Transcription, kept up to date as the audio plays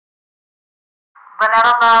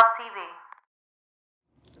Vanilla Love TV.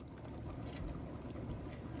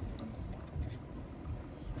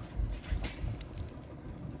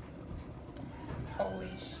 Holy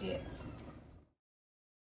shit.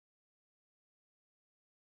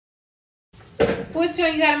 Which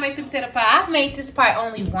one you gotta make sweet potato pie? I've made this pie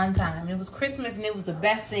only one time. It was Christmas and it was the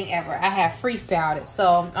best thing ever. I have freestyled it.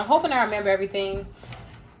 So I'm hoping I remember everything.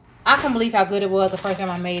 I can't believe how good it was the first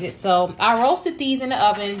time I made it. So I roasted these in the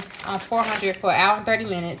oven on 400 for an hour and 30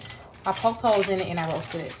 minutes. I poked holes in it and I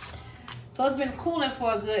roasted it. So it's been cooling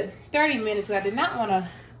for a good 30 minutes because I did not want to,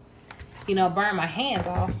 you know, burn my hands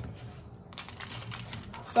off.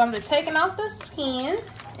 So I'm just taking off the skin.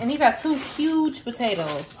 And these are 2 huge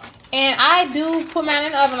potatoes. And I do put mine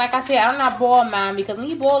in the oven. Like I said, I do not boil mine because when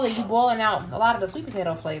you boil it, you're boiling out a lot of the sweet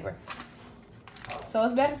potato flavor. So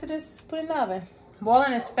it's better to just put it in the oven.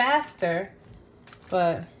 Boiling is faster,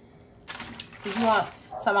 but if you want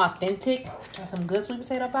some authentic or some good sweet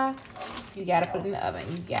potato pie, you gotta put it in the oven.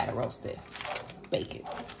 You gotta roast it, bake it.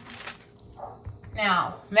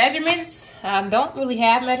 Now, measurements. I don't really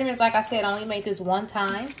have measurements. Like I said, I only made this one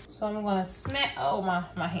time. So I'm gonna smack, oh,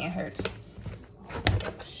 my hand hurts.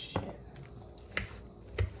 Shit.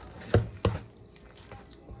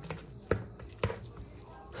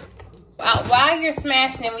 While you're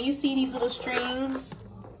smashing it, when you see these little strings,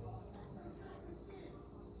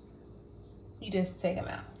 you just take them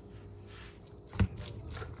out.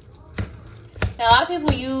 Now, a lot of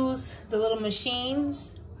people use the little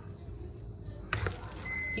machines.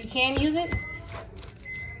 You can use it.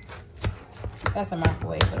 That's a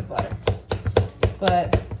microwave for the butter.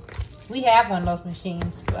 But we have one of those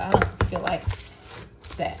machines, but I don't feel like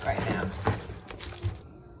that right now.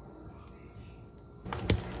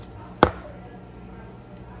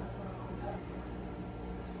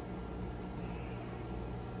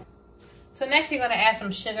 So next you're gonna add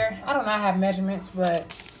some sugar. I don't know, I have measurements,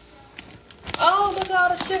 but oh, look at all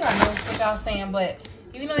the sugar. I know what y'all saying, but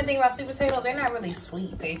if you know anything about sweet potatoes, they're not really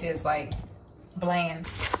sweet. They just like bland.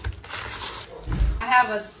 I have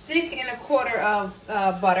a stick and a quarter of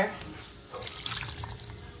butter.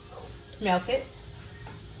 Melt it.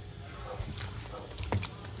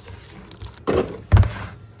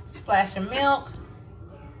 Splash of milk.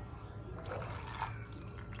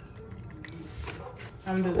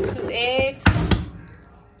 I'm gonna do 2 eggs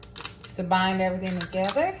to bind everything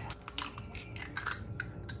together.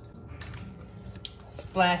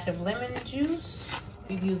 Splash of lemon juice.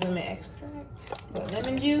 You can use lemon extract, but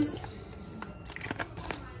lemon juice.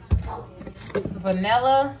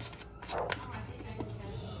 Vanilla.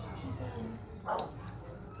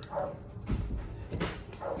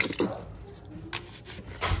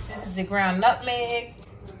 This is the ground nutmeg.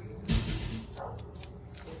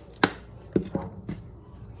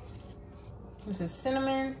 This is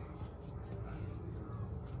cinnamon.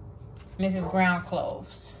 And this is ground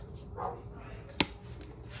cloves.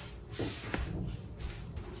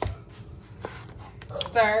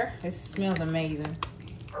 Stir. It smells amazing.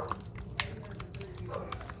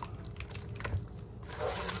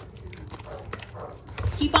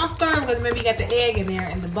 Keep on stirring because maybe you got the egg in there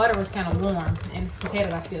and the butter was kind of warm. And the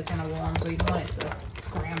potatoes are still kind of warm, so you want it to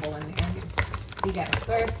scramble in there. You gotta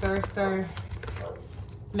stir, stir, stir.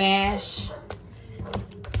 Mash.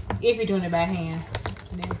 If you're doing it by hand.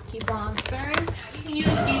 And then keep on stirring. You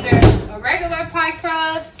can use either a regular pie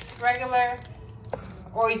crust,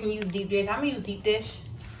 or you can use deep dish. I'm gonna use deep dish.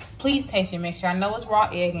 Please taste your mixture. I know it's raw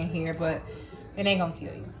egg in here, but it ain't gonna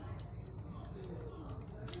kill you.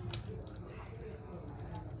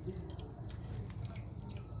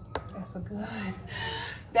 That's a good.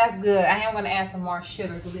 That's good. I am gonna add some more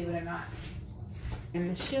sugar, believe it or not.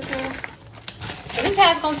 And the sugar. So this is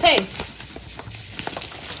how it's gonna taste.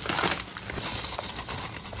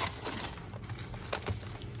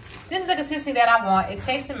 This is the consistency that I want. It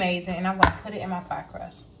tastes amazing, and I'm gonna put it in my pie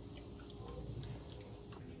crust.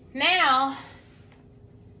 Now,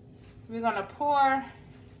 we're gonna pour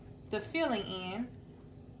the filling in.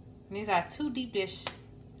 And these are 2 deep dish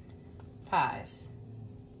pies.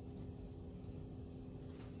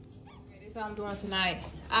 Okay, this is what I'm doing tonight.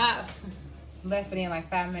 I left it in like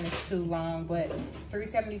 5 minutes too long, but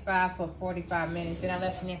 $3.75 for 45 minutes. Then I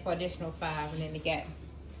left it in for additional 5, and then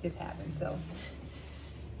this happened. So,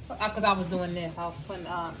 because I was doing this, I was putting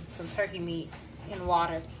some turkey meat in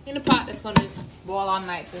water in the pot that's gonna just boil all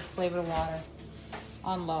night to flavor the water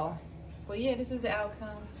on low. But yeah, this is the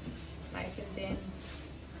outcome. Nice and dense.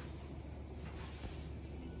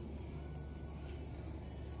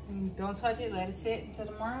 And don't touch it, let it sit until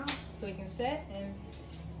tomorrow so it can set, and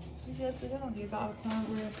you're good to go. Here's all the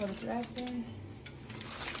cornbread for the dressing.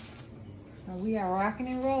 And we are rocking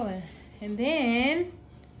and rolling. And then,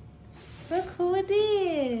 look who it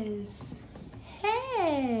is.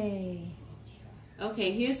 Hey.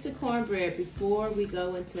 Okay, here's the cornbread before we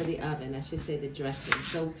go into the oven. I should say the dressing.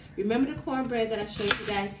 So remember the cornbread that I showed you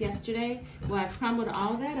guys yesterday? Well, I crumbled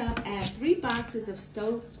all that up. Add 3 boxes of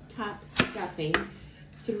stovetop stuffing,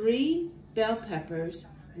 3 bell peppers,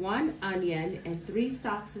 1 onion, and 3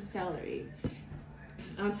 stalks of celery.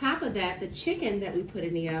 On top of that, the chicken that we put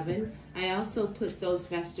in the oven, I also put those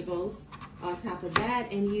vegetables on top of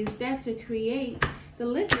that and use that to create the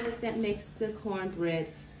liquid that makes the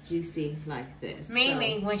cornbread juicy like this.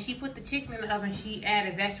 Meaning, when she put the chicken in the oven, she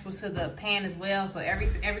added vegetables to the pan as well. So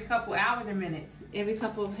every couple hours or minutes, every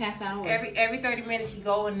couple of half hours, every 30 minutes, she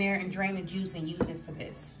go in there and drain the juice and use it for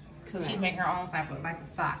this. So she make her own type of like a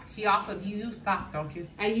stock. She also, you use stock, don't you?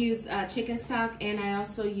 I use chicken stock, and I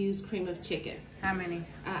also use cream of chicken. How many?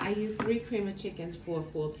 I use 3 cream of chickens for a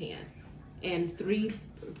full pan, and 3,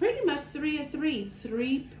 pretty much 3 and 3.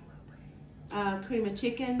 3 cream of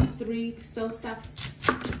chicken, 3 stovetop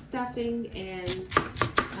stuffing, and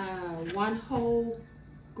 1 whole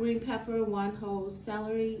green pepper, 1 whole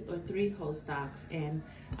celery, or 3 whole stalks, and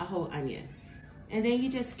a whole onion. And then you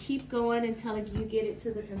just keep going until you get it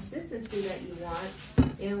to the consistency that you want.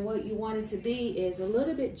 And what you want it to be is a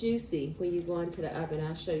little bit juicy when you go into the oven.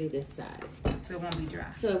 I'll show you this side. So it won't be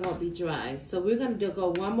dry. So it won't be dry. So we're going to go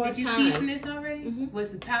one more time. Did you season this already?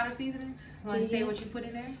 With the powder seasonings? Want to say what you put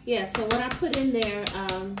in there? Yeah, so what I put in there,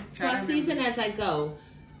 so I season as I go.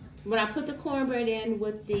 When I put the cornbread in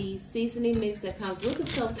with the seasoning mix that comes with the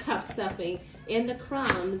stovetop stuffing and the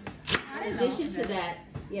crumbs, in addition to that,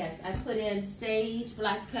 yes, I put in sage,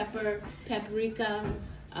 black pepper, paprika,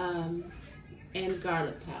 and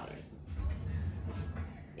garlic powder.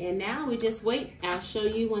 And now we just wait. I'll show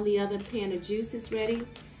you when the other pan of juice is ready.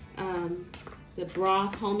 The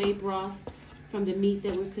broth, homemade broth from the meat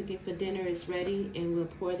that we're cooking for dinner is ready, and we'll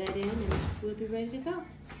pour that in and we'll be ready to go.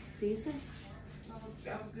 See you soon.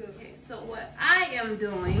 Okay, so what I am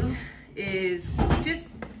doing is just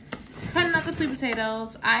cutting up the sweet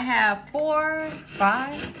potatoes. I have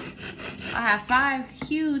 5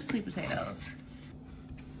 huge sweet potatoes.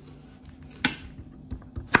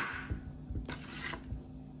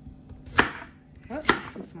 Oops,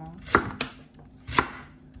 too small.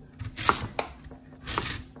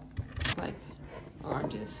 Like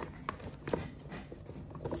oranges.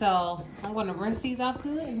 So I'm gonna rinse these off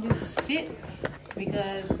good and just sit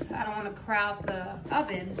because I don't want to crowd the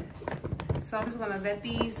oven. So I'm just gonna let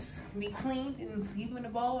these be cleaned and leave them in the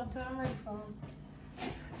bowl until I'm ready for them.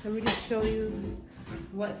 Let me just show you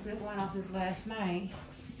what's been going on since last night.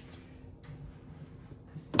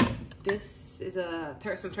 This is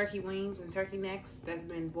some turkey wings and turkey necks that's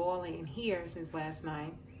been boiling in here since last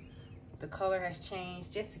night. The color has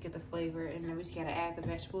changed just to get the flavor, and then we just gotta add the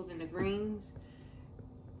vegetables and the greens,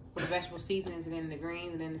 or the vegetable seasonings, and then the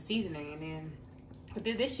greens, and then the seasoning, and then. But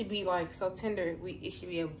this should be like so tender, it should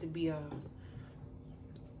be able to be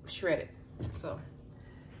shredded. So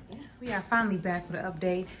yeah, we are finally back with an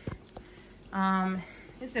update.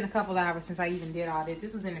 It's been a couple hours since I even did all this.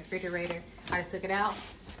 This was in the refrigerator. I just took it out.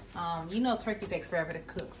 You know turkey takes forever to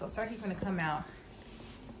cook, so turkey's gonna come out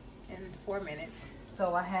in 4 minutes.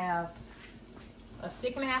 So I have a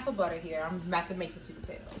stick and a half of butter here. I'm about to make the sweet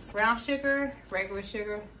potatoes. Brown sugar, regular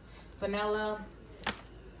sugar, vanilla,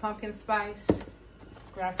 pumpkin spice,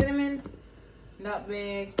 ground cinnamon,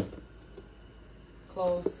 nutmeg,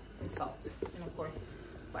 cloves, and salt, and of course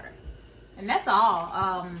butter. And that's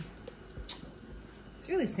all. It's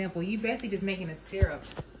really simple. You basically just making a syrup.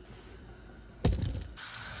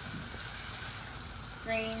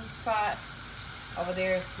 Green pot over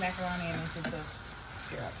there is macaroni, and this is the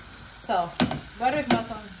syrup. So butter is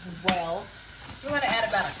melting well. We're going to add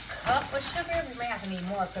about a cup of sugar. We may have to need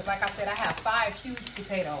more because, like I said, I have 5 huge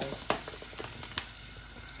potatoes.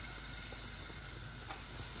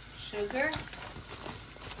 Sugar,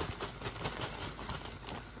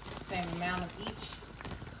 same amount of each.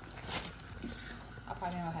 I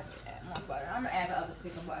probably don't have to add more butter. I'm gonna add the other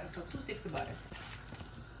stick of butter, so 2 sticks of butter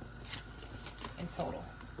in total.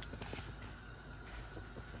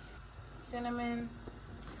 Cinnamon,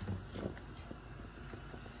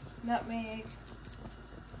 nutmeg,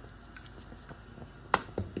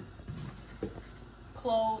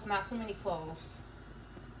 cloves, not too many cloves.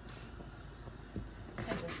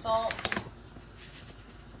 Pinch of salt.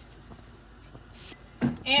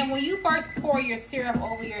 And when you first pour your syrup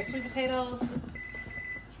over your sweet potatoes,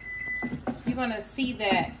 you're gonna see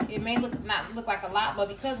that it may not look like a lot, but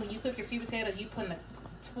because when you cook your sweet potatoes, you put the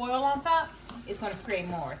foil on top, it's gonna create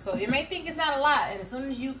more. So you may think it's not a lot, and as soon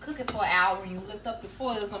as you cook it for an hour and you lift up the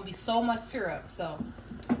foil, there's gonna be so much syrup. So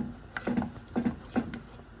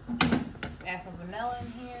vanilla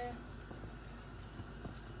in here.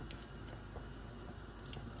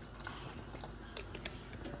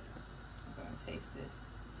 I'm gonna taste it.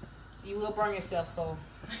 You will burn yourself, so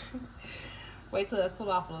wait till it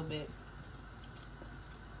cool off a little bit.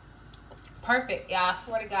 Perfect. Yeah, I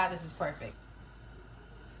swear to God, this is perfect.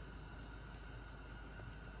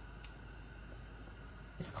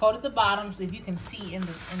 It's coated at the bottom, so if you can see in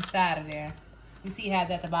the inside of there, you see it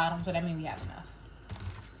has at the bottom, so that means we have enough.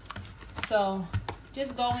 So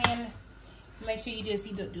just go in, make sure you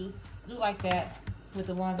just do like that with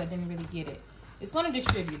the ones that didn't really get it. It's gonna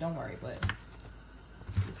distribute, don't worry, but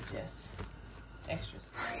this is just extras.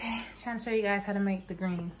 Okay, trying to show you guys how to make the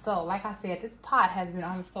greens. So like I said, this pot has been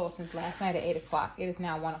on the stove since last night at 8 o'clock. It is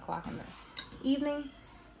now 1 o'clock in the evening,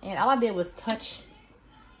 and all I did was touch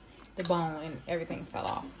the bone and everything fell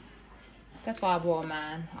off. That's why I boiled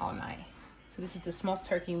mine all night. So this is the smoked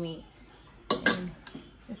turkey meat, and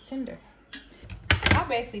it's tender. I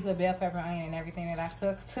basically put bell pepper, onion, and everything that I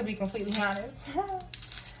cook, to be completely honest.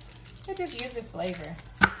 It just gives it flavor.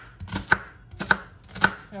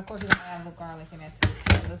 And of course, you're gonna add a little garlic in there too.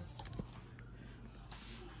 So this,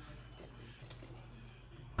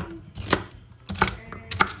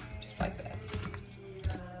 just like that.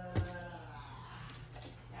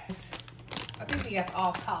 I think we got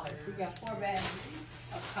all collards. We got 4 bags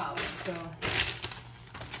of collards, so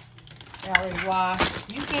they're already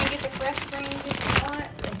washed. You can get the fresh greens if you want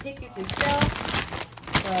and pick it yourself,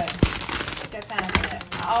 but take that time for that.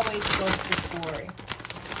 I always go to the story.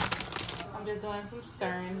 I'm just doing some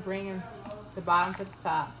stirring, bringing the bottom to the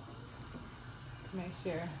top to make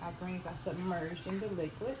sure our greens are submerged in the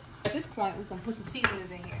liquid. At this point, we're gonna put some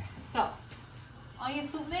seasonings in here. So, onion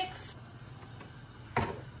soup mix.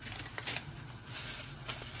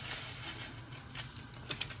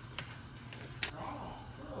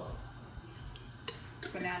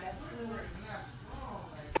 For now, that's good.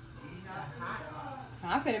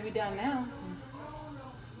 I'm finna be done now.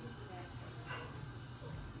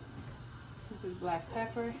 This is black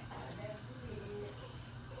pepper.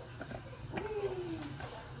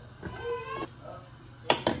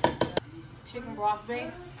 Chicken broth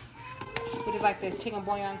base, which is like the chicken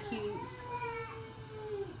bouillon cubes.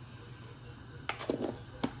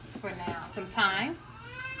 For now, some thyme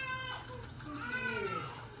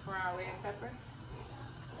for our red pepper.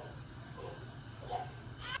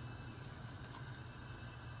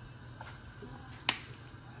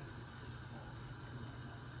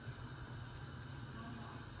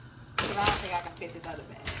 I don't think I can fit this other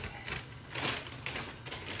bag.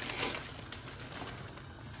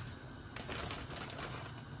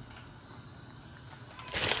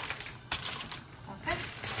 Okay,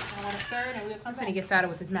 I want to stir it, and we're going to get started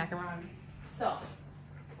with this macaroni. So,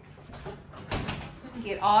 you can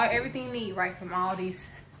get everything you need right from all these.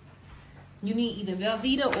 You need either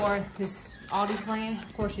Velveeta or all these brand.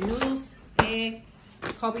 Of course, your noodles, egg,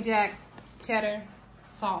 Colby Jack, cheddar,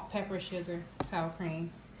 salt, pepper, sugar, sour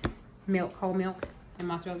cream, milk, whole milk, and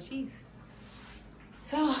mozzarella cheese.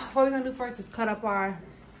 So what we're gonna do first is cut up our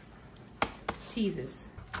cheeses.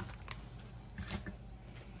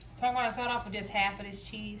 So I'm gonna start off with just half of this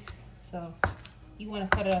cheese. So you wanna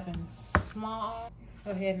cut it up in small.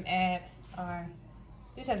 Go ahead and add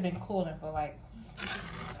this has been cooling for like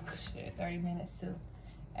 30 minutes too.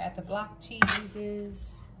 Add the block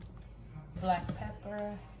cheeses, black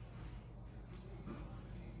pepper,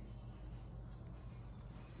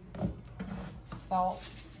 salt.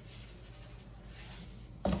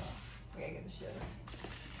 We gotta get the sugar.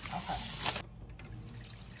 Okay.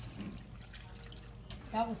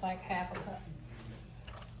 That was like half a cup.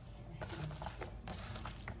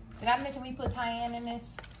 Did I mention we put cayenne in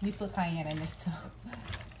this? We put cayenne in this too.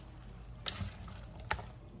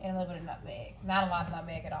 And a little bit of nutmeg. Not a lot of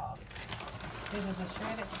nutmeg at all. This is a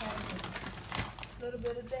shredded carrot. A little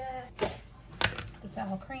bit of that. The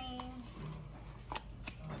sour cream.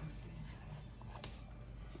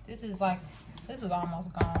 This is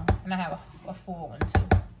almost gone. And I have a full one too.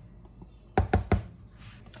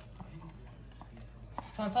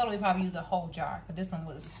 So in total we probably use a whole jar. But this one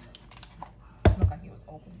looked like it was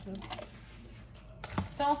open too.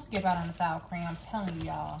 Don't skip out on the sour cream. I'm telling you,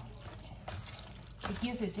 y'all. It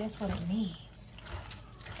gives it just what it needs.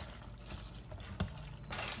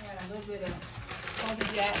 Add a little bit of Colby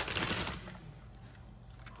Jack.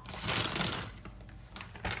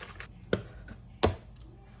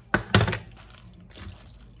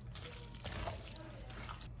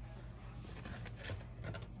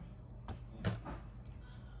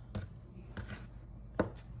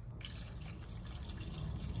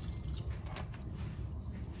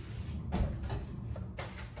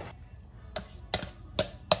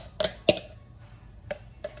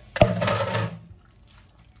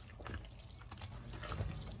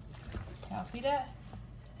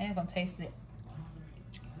 taste it.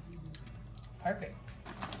 Perfect.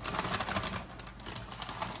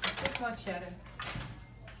 Just more cheddar.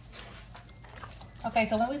 Okay,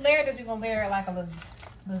 so when we layer this, we're gonna layer it like a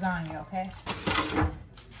lasagna, okay?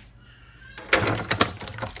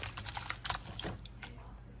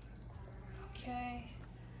 Okay.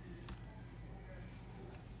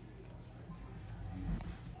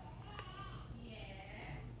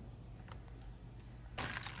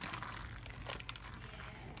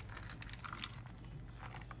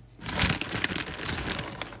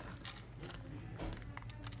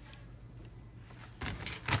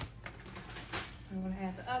 I'm gonna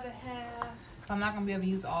add the other half. I'm not gonna be able to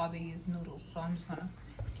use all these noodles, so I'm just gonna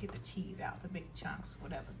get the cheese out, the big chunks,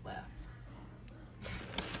 whatever's left.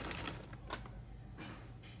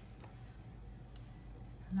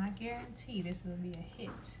 And I guarantee this will be a hit.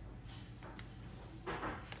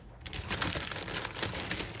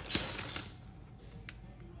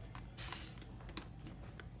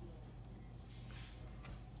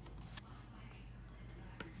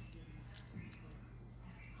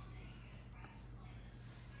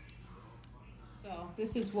 So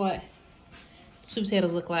this is what sweet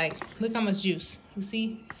potatoes look like. Look how much juice. You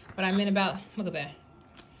see what I meant about, look at that.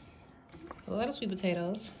 A lot of sweet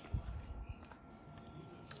potatoes.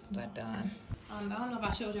 Is that done? I don't know if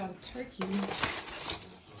I showed y'all the turkey.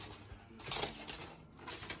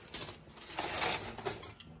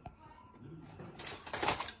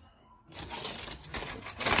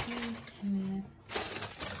 And then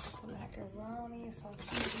macaroni is so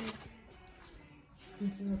cute.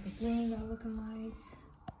 This is what the greens are looking like.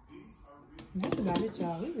 And that's about it,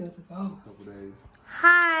 y'all. We good to go. Couple days.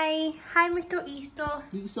 Hi. Hi, Mr. Easter.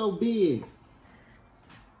 You so big.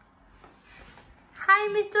 Hi,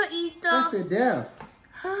 Mr. Easter. That's the death.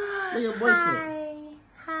 Look at your bracelet. Hi.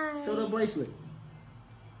 Hi. Show the bracelet.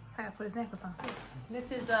 I gotta put his necklace on too.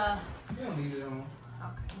 This is You don't need it on.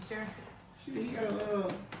 okay, you sure?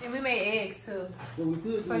 Well, And we made eggs too. we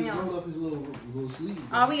could For him. roll up his little sleeve.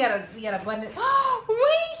 Oh, we gotta button it. Oh,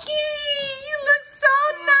 Winky, you look so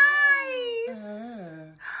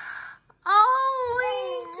nice.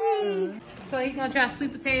 Oh, Winky. So he's gonna try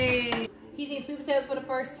sweet potatoes. He's eating sweet potatoes for the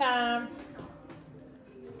first time.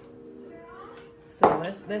 So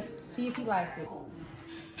let's see if he likes it.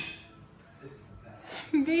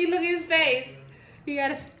 Look at his face. You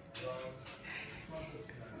gotta.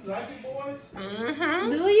 You like it, boys? Mm-hmm.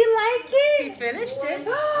 Do you like it? He finished it.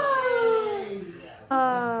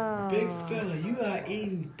 Oh. Big fella, you are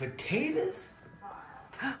eating potatoes?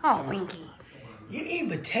 Oh, Winky. You eating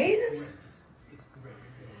potatoes?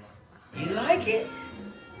 You like it?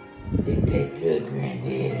 It tastes good,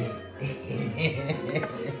 Granddaddy.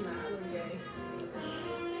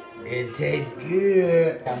 It tastes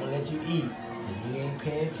good. I'm gonna let you eat if you ain't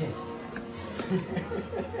paying attention.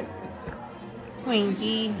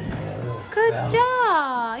 Winky. Good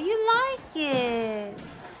job. You like it.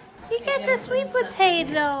 You got the sweet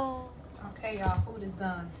potato. Okay, y'all, food is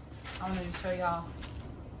done. I wanted to show y'all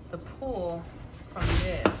the pull from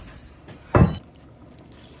this.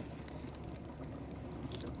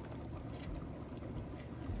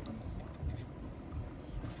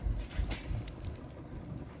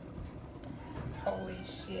 Holy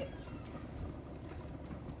shit.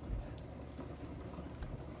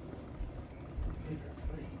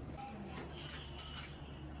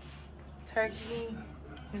 Turkey.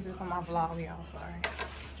 This is for my vlog, y'all, sorry.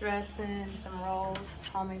 Dressing, some rolls,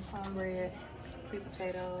 homemade cornbread, sweet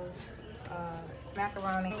potatoes,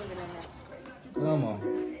 macaroni. Come on.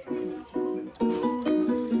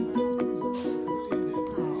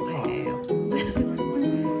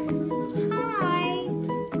 Hi.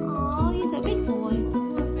 Oh, he's a big boy.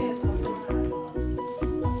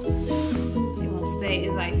 He won't stay.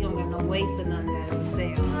 It's like he don't got no waist or none of that. It'll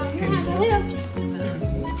stay on. You have the hips.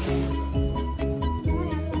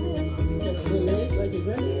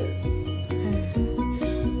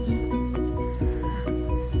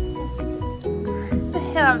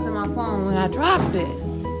 Hell to my phone when I dropped it.